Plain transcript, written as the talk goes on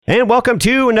And welcome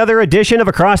to another edition of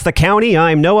Across the County.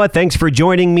 I'm Noah. Thanks for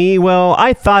joining me. Well,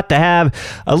 I thought to have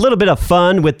a little bit of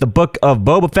fun with the Book of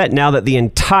Boba Fett now that the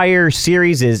entire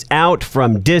series is out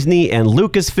from Disney and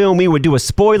Lucasfilm. We would do a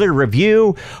spoiler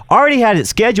review. Already had it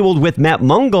scheduled with Matt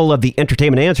Mungle of the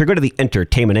Entertainment Answer. Go to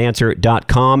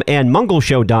theentertainmentanswer.com and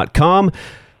mungleshow.com.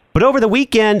 But over the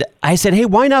weekend, I said, hey,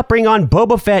 why not bring on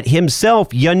Boba Fett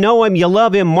himself? You know him, you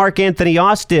love him, Mark Anthony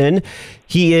Austin.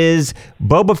 He is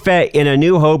Boba Fett in A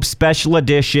New Hope Special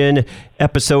Edition,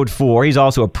 Episode 4. He's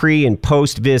also a pre- and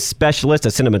post-viz specialist, a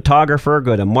cinematographer.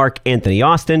 Go to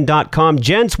markanthonyaustin.com.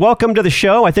 Gents, welcome to the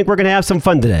show. I think we're going to have some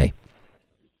fun today.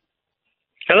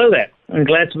 Hello there. I'm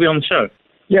glad to be on the show.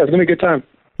 Yeah, it's going to be a good time.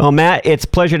 Well, Matt, it's a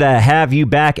pleasure to have you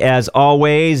back as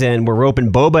always, and we're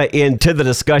roping Boba into the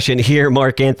discussion here,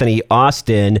 Mark Anthony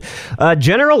Austin.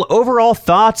 General overall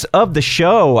thoughts of the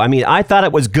show. I mean, I thought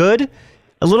it was good,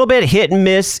 a little bit hit and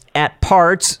miss at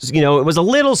parts. You know, it was a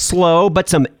little slow, but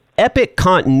some epic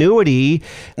continuity.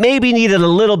 Maybe needed a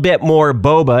little bit more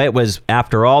Boba. It was,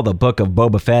 after all, the Book of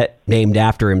Boba Fett, named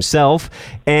after himself.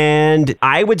 And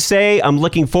I would say I'm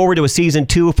looking forward to a season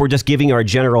 2 if we're just giving our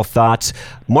general thoughts.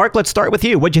 Mark, let's start with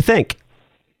you. What'd you think?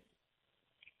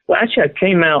 Well, actually, I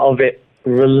came out of it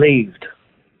relieved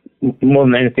more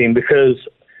than anything because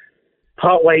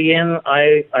partway in,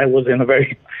 I was in a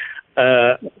very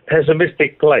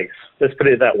pessimistic place. Let's put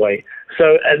it that way.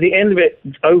 So at the end of it,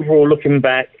 overall, looking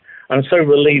back, I'm so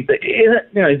relieved that it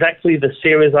isn't, exactly the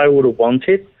series I would have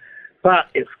wanted, but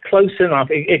it's close enough.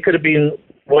 It could have been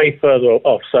way further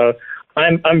off. So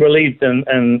I'm relieved and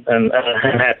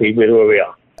happy with where we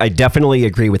are. I definitely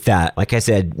agree with that. Like I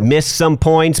said, missed some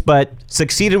points, but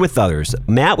succeeded with others.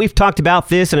 Matt, we've talked about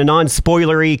this in a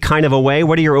non-spoilery kind of a way.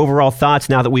 What are your overall thoughts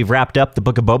now that we've wrapped up the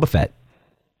Book of Boba Fett?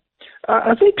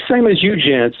 I think same as you,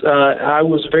 gents. I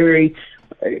was very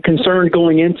concerned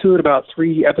going into it, about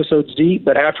 3 episodes deep,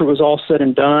 but after it was all said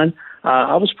and done,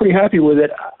 I was pretty happy with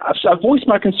it. I've voiced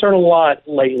my concern a lot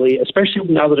lately, especially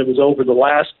now that it was over. The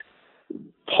last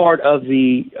part of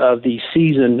the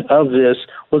season of this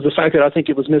was the fact that I think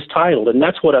it was mistitled, and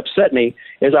that's what upset me,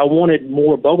 is I wanted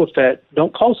more Boba Fett.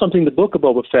 Don't call something the Book of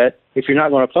Boba Fett if you're not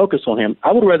going to focus on him.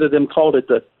 I would rather them called it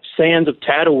the Sands of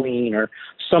Tatooine or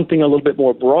something a little bit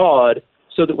more broad,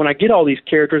 so that when I get all these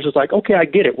characters, it's like, okay, I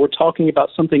get it. We're talking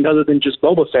about something other than just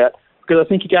Boba Fett, because I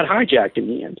think he got hijacked in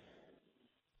the end.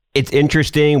 It's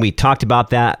interesting. We talked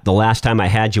about that the last time I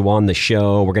had you on the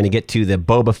show. We're going to get to the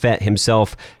Boba Fett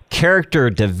himself character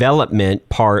development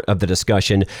part of the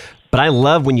discussion. But I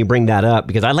love when you bring that up,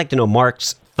 because I'd like to know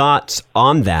Mark's thoughts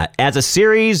on that. As a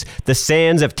series, the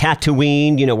Sands of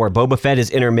Tatooine, where Boba Fett is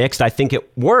intermixed, I think it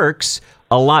works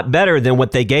a lot better than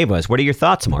what they gave us. What are your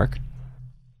thoughts, Mark?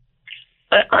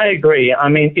 I agree. I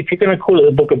mean, if you're going to call it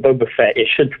the Book of Boba Fett, it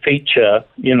should feature,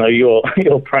 your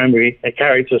primary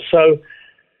character. So,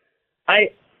 I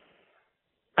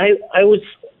was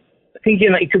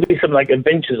thinking that it could be something like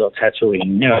Adventures of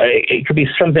Tatooine. It could be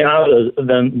something other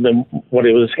than what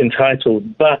it was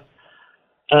entitled. But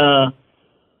I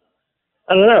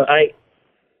don't know.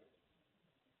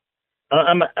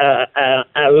 I'm at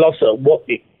a loss of what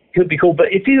it could be cool. But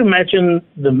if you imagine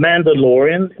The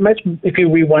Mandalorian, imagine if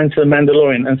you rewind to The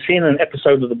Mandalorian and seeing an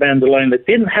episode of The Mandalorian that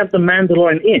didn't have The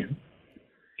Mandalorian in,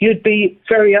 you'd be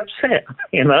very upset,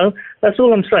 That's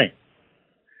all I'm saying.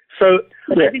 So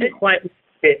I didn't quite make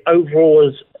it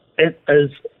overall as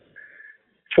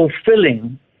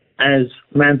fulfilling as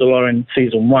Mandalorian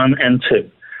Season 1 and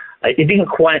 2. It didn't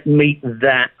quite meet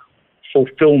that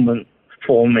fulfillment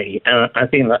for me. And I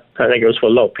think that goes for a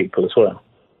lot of people as well.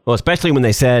 Well, especially when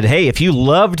they said, hey, if you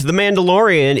loved The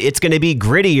Mandalorian, it's going to be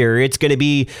grittier, it's going to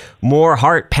be more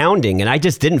heart-pounding. And I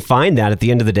just didn't find that at the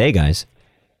end of the day, guys.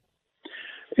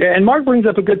 Yeah, and Mark brings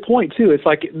up a good point, too. It's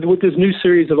like with this new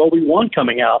series of Obi-Wan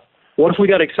coming out, what if we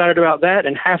got excited about that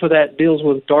and half of that deals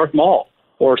with Darth Maul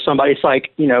or somebody? It's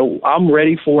like, I'm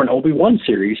ready for an Obi-Wan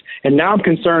series, and now I'm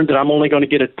concerned that I'm only going to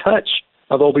get a touch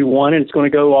of Obi-Wan and it's going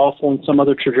to go off on some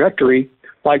other trajectory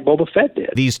like Boba Fett did.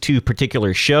 These 2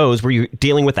 particular shows where you're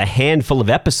dealing with a handful of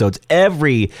episodes,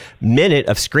 every minute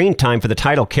of screen time for the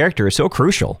title character is so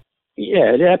crucial.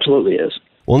 Yeah, it absolutely is.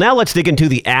 Well, now let's dig into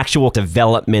the actual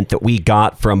development that we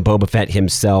got from Boba Fett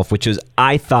himself, which is,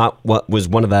 I thought, what was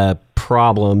one of the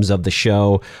problems of the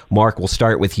show. Mark, we'll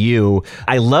start with you.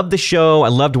 I loved the show. I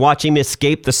loved watching him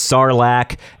escape the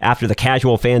Sarlacc after the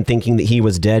casual fan thinking that he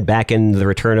was dead back in The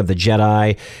Return of the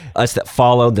Jedi. Us that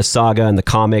followed the saga and the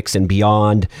comics and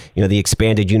beyond, the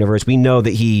expanded universe, we know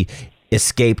that he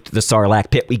escaped the Sarlacc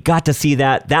pit. We got to see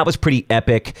that. That was pretty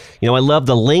epic. I love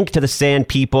the link to the Sand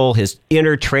People, his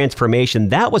inner transformation.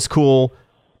 That was cool.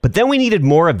 But then we needed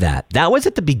more of that. That was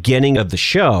at the beginning of the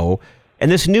show,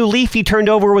 and this new leaf he turned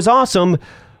over was awesome,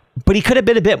 but he could have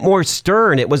been a bit more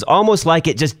stern. It was almost like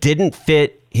it just didn't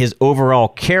fit his overall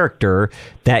character,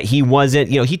 that he wasn't,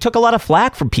 he took a lot of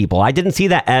flack from people. I didn't see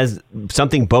that as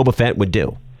something Boba Fett would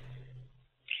do.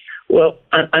 Well,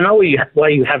 I know why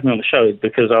you have me on the show is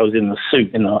because I was in the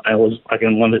suit. I was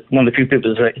one of the few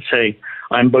people that say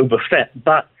I'm Boba Fett.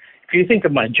 But if you think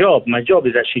of my job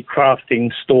is actually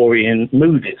crafting story in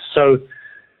movies. So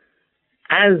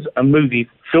as a movie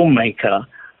filmmaker,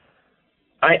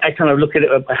 I kind of look at it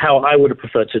how I would have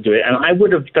preferred to do it. And I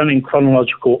would have done in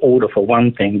chronological order for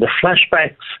one thing. The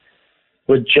flashbacks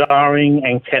were jarring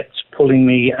and kept pulling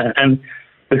me. And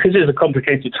because it's a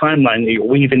complicated timeline that you're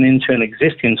weaving into an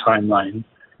existing timeline,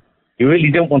 you really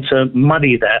don't want to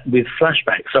muddy that with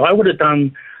flashbacks. So I would have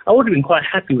been quite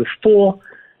happy with 4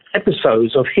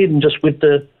 episodes of him just with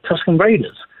the Tusken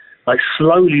Raiders, like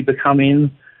slowly becoming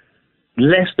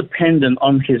less dependent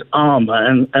on his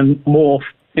armor and more,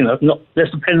 not less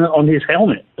dependent on his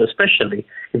helmet, especially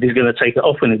if he's going to take it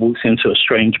off when he walks into a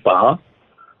strange bar,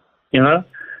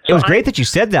 It was great that you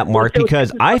said that, Mark,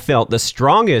 because I felt the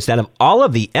strongest out of all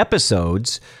of the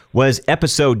episodes was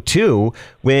episode 2,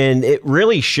 when it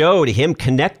really showed him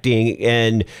connecting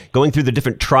and going through the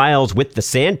different trials with the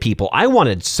Sand People. I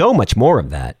wanted so much more of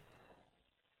that.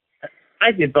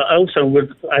 I did, but I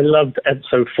loved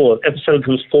episode 4. Episode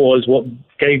 4 is what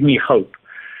gave me hope.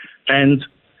 And,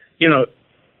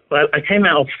 I came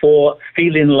out of 4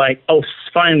 feeling like,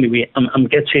 finally, I'm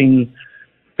getting...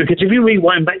 Because if you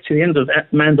rewind back to the end of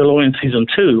Mandalorian Season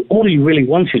 2, all you really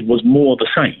wanted was more of the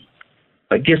same.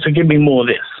 Like, give me more of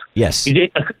this. Yes. You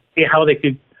didn't see how they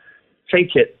could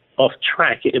take it off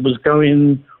track. It was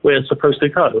going where it's supposed to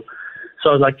go. So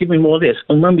I was like, give me more of this.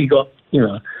 And when we got,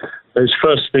 those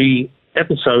first 3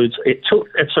 episodes, it took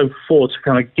episode 4 to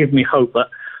kind of give me hope. But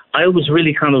I was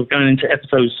really kind of going into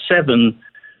episode 7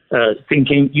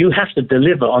 thinking, you have to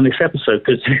deliver on this episode,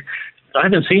 because I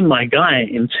haven't seen my guy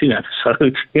in 2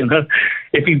 episodes.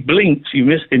 If he blinked, you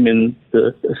missed him in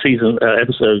the season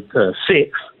episode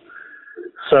 6.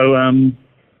 So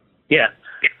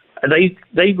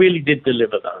they really did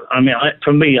deliver though. I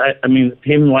mean,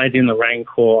 him riding the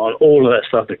Rancor on all of that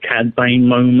stuff, the Cad Bane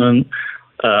moment.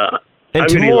 And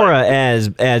Tamora as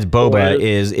Boba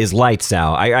is lights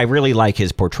out. I really like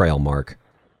his portrayal, Mark.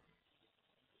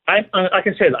 Like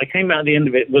I said, I came out at the end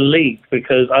of it relieved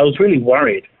because I was really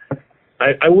worried.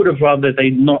 I would have rather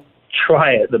they not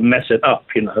try it than mess it up.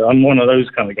 I'm one of those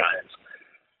kind of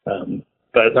guys.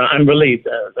 But I'm relieved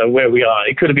where we are.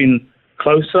 It could have been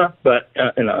closer, but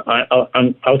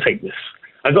I'll take this.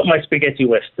 I got my spaghetti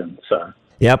western, so.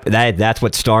 Yep, that's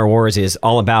what Star Wars is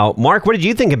all about. Mark, what did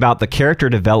you think about the character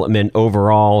development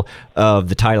overall of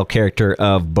the title character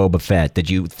of Boba Fett?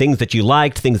 Things that you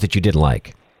liked, things that you didn't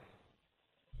like?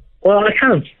 Well,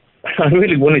 I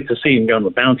really wanted to see him go on the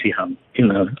bounty hunt.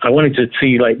 I wanted to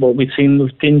see like what we'd seen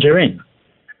with Din Djarin.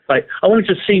 Like, I wanted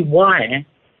to see why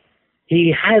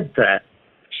he had that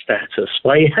status,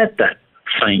 why he had that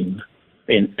fame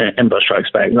in Empire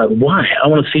Strikes Back. Like, why? I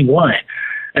want to see why.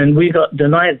 And we got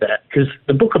denied that because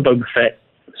the Book of Boba Fett,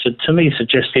 to me,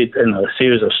 suggested a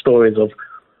series of stories of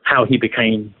how he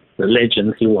became the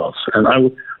legend he was. And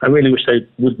I really wish they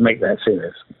would make that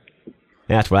series.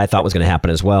 That's what I thought was going to happen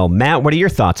as well. Matt, what are your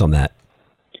thoughts on that?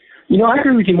 I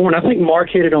agree with you more, and I think Mark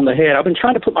hit it on the head. I've been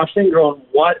trying to put my finger on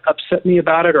what upset me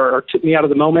about it or took me out of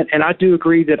the moment, and I do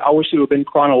agree that I wish it would have been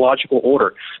chronological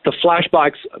order. The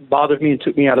flashbacks bothered me and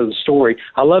took me out of the story.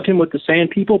 I loved him with the Sand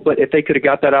People, but if they could have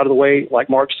got that out of the way, like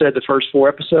Mark said, the first 4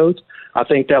 episodes, I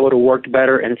think that would have worked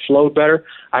better and flowed better.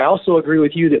 I also agree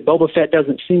with you that Boba Fett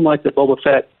doesn't seem like the Boba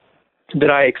Fett that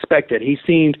I expected. He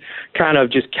seemed kind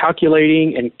of just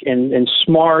calculating and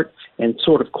smart and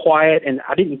sort of quiet, and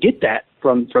I didn't get that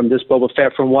from this Boba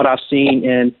Fett from what I've seen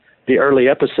in the early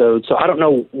episodes. So I don't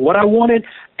know what I wanted.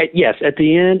 Yes, at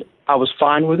the end, I was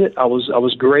fine with it. I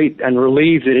was great and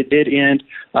relieved that it did end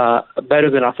better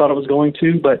than I thought it was going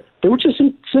to, but there were just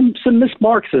some missed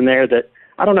marks in there that,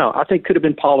 I don't know, I think could have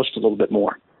been polished a little bit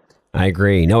more. I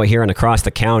agree. Noah here on Across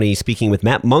the County, speaking with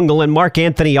Matt Mungle and Mark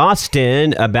Anthony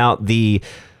Austin about the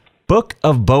Book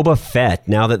of Boba Fett.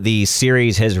 Now that the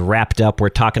series has wrapped up, we're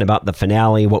talking about the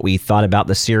finale, what we thought about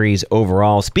the series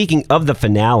overall. Speaking of the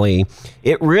finale,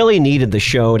 it really needed the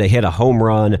show to hit a home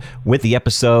run with the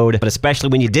episode, but especially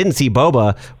when you didn't see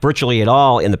Boba virtually at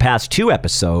all in the past 2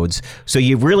 episodes. So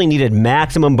you really needed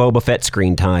maximum Boba Fett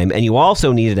screen time, and you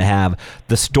also needed to have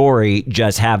the story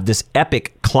just have this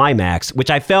epic climax, which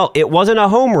I felt it wasn't a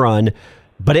home run,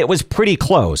 but it was pretty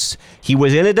close. He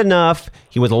was in it enough.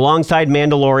 He was alongside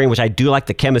Mandalorian, which I do like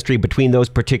the chemistry between those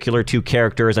particular two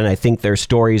characters, and I think their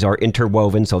stories are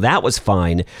interwoven, so that was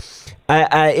fine.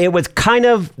 It was kind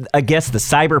of, I guess, the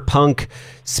cyberpunk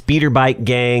speeder bike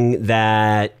gang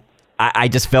that I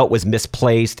just felt was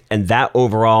misplaced, and that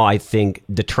overall, I think,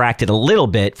 detracted a little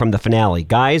bit from the finale.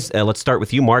 Guys, let's start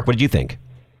with you, Mark. What did you think?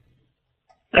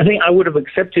 I think I would have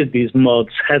accepted these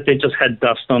mods had they just had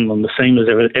dust on them, the same as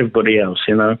everybody else,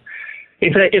 you know.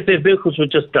 If their vehicles were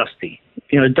just dusty,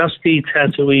 dusty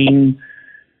Tatooine,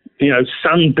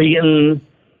 sun-beaten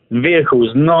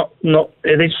vehicles,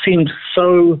 they seemed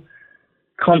so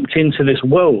comped into this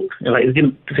world. It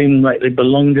didn't seem like they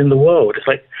belonged in the world. It's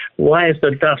like, why is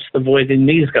the dust avoiding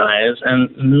these guys and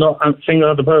not a single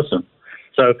other person?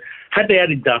 So had they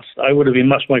added dust, I would have been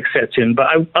much more accepting. But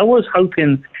I was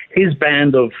hoping his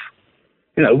band of,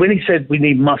 when he said we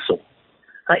need muscle,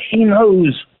 he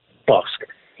knows Bosk.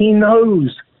 He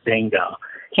knows Dengar.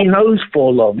 He knows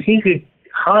Forlom. He could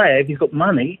hire, if he's got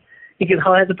money, he could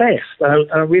hire the best.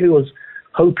 I really was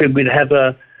hoping we'd have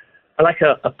a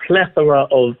plethora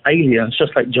of aliens,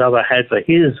 just like Jabba had for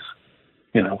his,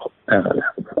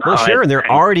 well, sure, and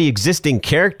they're already existing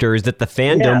characters that the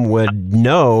fandom would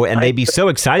know, and they'd be so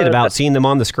excited about seeing them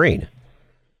on the screen.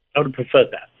 I would have preferred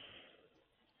that.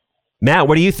 Matt,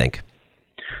 what do you think?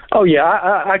 Oh yeah,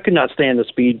 I could not stand the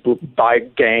speed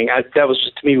bike gang. That was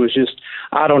just, to me, it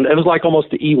was like almost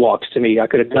the Ewoks to me. I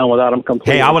could have done without them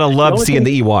completely. Hey, I would have loved seeing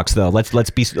the Ewoks though. Let's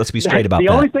be straight about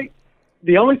that.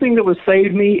 The only thing that would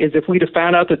save me is if we'd have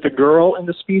found out that the girl in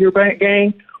the speeder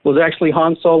gang was actually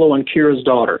Han Solo and Kira's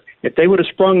daughter. If they would have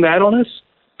sprung that on us,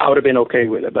 I would have been okay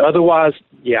with it. But otherwise,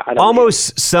 yeah.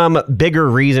 Almost some bigger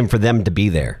reason for them to be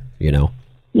there,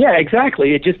 Yeah,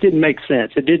 exactly. It just didn't make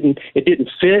sense. It didn't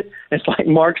fit. It's like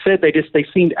Mark said, they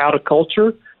seemed out of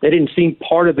culture. They didn't seem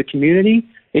part of the community.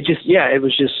 It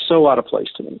was just so out of place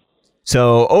to me.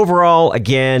 So overall,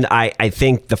 again, I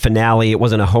think the finale, it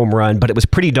wasn't a home run, but it was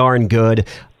pretty darn good.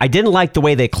 I didn't like the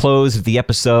way they closed the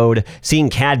episode.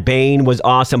 Seeing Cad Bane was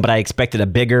awesome, but I expected a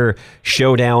bigger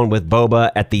showdown with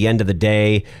Boba at the end of the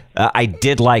day. I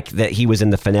did like that he was in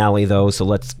the finale, though, so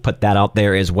let's put that out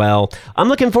there as well. I'm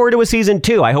looking forward to a season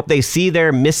 2. I hope they see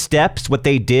their missteps, what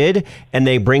they did, and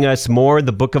they bring us more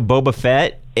The Book of Boba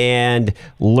Fett and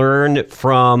learn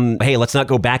from, hey, let's not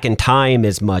go back in time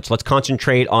as much. Let's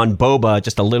concentrate on Boba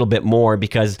just a little bit more,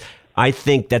 because I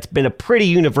think that's been a pretty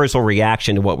universal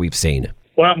reaction to what we've seen.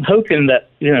 Well, I'm hoping that,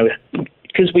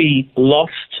 because we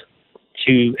lost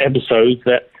 2 episodes,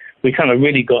 that we kind of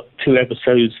really got 2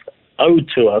 episodes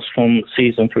owed to us from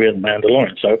season 3 of The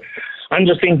Mandalorian. So I'm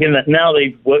just thinking that now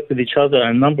they've worked with each other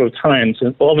a number of times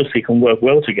and obviously can work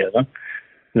well together,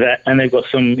 and they've got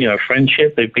some,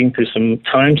 friendship. They've been through some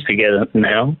times together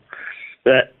now,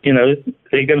 that,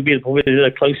 they're going to be probably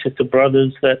the closest to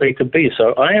brothers that they could be.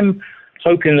 So I am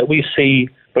hoping that we see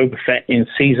Boba Fett in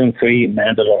season 3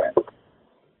 Mandalorian.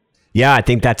 Yeah, I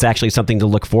think that's actually something to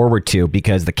look forward to,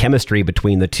 because the chemistry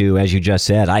between the two, as you just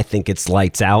said, I think it's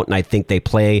lights out, and I think they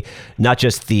play not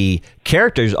just the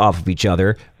characters off of each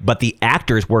other, but the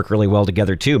actors work really well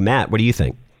together too. Matt, what do you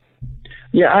think?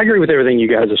 Yeah, I agree with everything you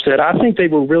guys have said. I think they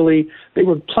were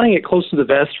playing it close to the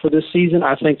vest for this season.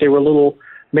 I think they were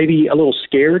maybe a little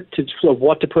scared of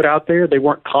what to put out there. They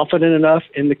weren't confident enough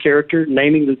in the character,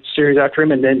 naming the series after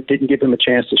him, and then didn't give him a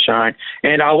chance to shine.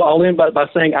 And I'll end by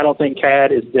saying I don't think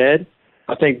Cad is dead.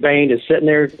 I think Bane is sitting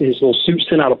there, his little suit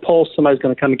sent out a pulse. Somebody's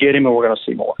going to come and get him, and we're going to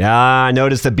see more. Yeah, I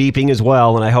noticed the beeping as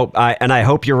well, and I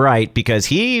hope you're right, because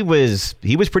he was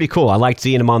pretty cool. I liked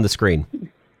seeing him on the screen.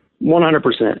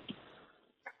 100%.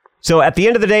 So at the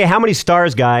end of the day, how many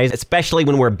stars, guys, especially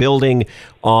when we're building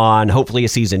on hopefully a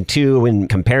season 2 in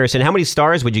comparison, how many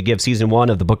stars would you give season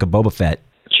 1 of The Book of Boba Fett?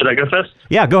 Should I go first?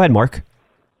 Yeah, go ahead, Mark.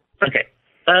 Okay.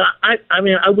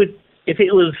 I would, if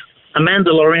it was a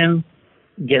Mandalorian,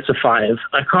 gets a 5.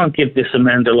 I can't give this a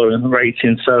Mandalorian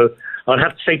rating, so I'd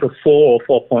have to take a 4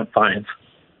 or 4.5.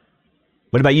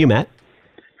 What about you, Matt?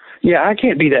 Yeah, I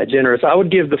can't be that generous. I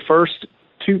would give the first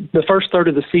third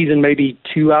of the season maybe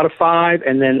 2 out of 5,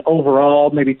 and then overall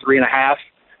maybe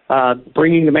 3.5.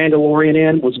 Bringing the Mandalorian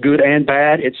in was good and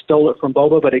bad. It stole it from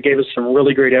Boba, but it gave us some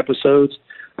really great episodes.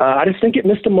 I just think it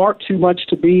missed the mark too much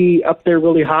to be up there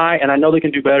really high, and I know they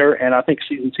can do better, and I think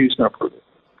season 2 is going to prove it.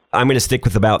 I'm going to stick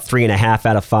with about 3.5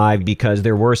 out of 5, because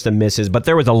there were some misses, but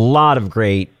there was a lot of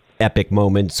great epic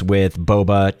moments with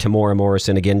Boba. Tamora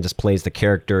Morrison, again, just plays the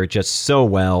character just so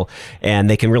well. And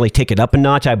they can really take it up a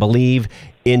notch, I believe,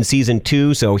 in season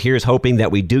 2. So here's hoping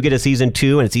that we do get a season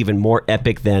 2 and it's even more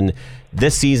epic than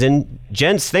this season.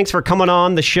 Gents, thanks for coming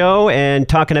on the show and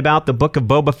talking about the Book of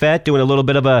Boba Fett, doing a little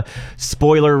bit of a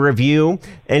spoiler review.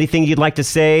 Anything you'd like to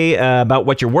say about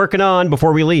what you're working on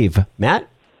before we leave? Matt?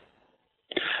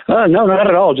 No, not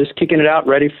at all. Just kicking it out,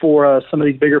 ready for some of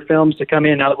these bigger films to come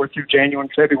in now that we're through January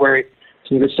and February.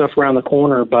 Some good stuff around the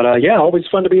corner. But yeah, always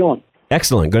fun to be on.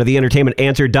 Excellent. Go to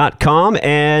theentertainmentanswer.com.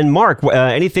 And Mark,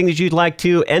 anything that you'd like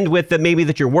to end with that maybe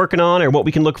that you're working on or what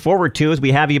we can look forward to as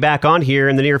we have you back on here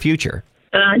in the near future?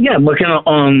 Yeah, I'm working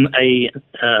on a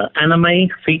anime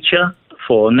feature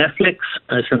for Netflix.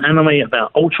 It's an anime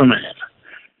about Ultraman.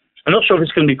 I'm not sure if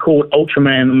it's going to be called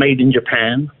Ultraman Made in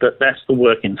Japan, but that's the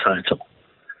working title.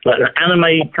 Like an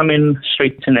anime coming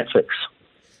straight to Netflix.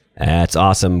 That's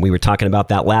awesome. We were talking about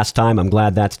that last time. I'm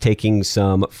glad that's taking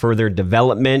some further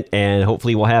development, and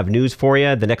hopefully we'll have news for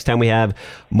you the next time we have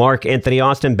Mark Anthony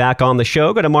Austin back on the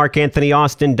show. Go to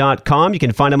markanthonyaustin.com. You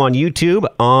can find him on YouTube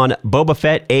on Boba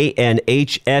Fett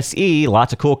ANHSE.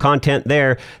 Lots of cool content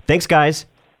there. Thanks, guys.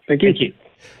 Thank you. Thank you.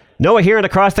 Noah here and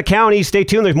across the county. Stay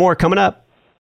tuned. There's more coming up.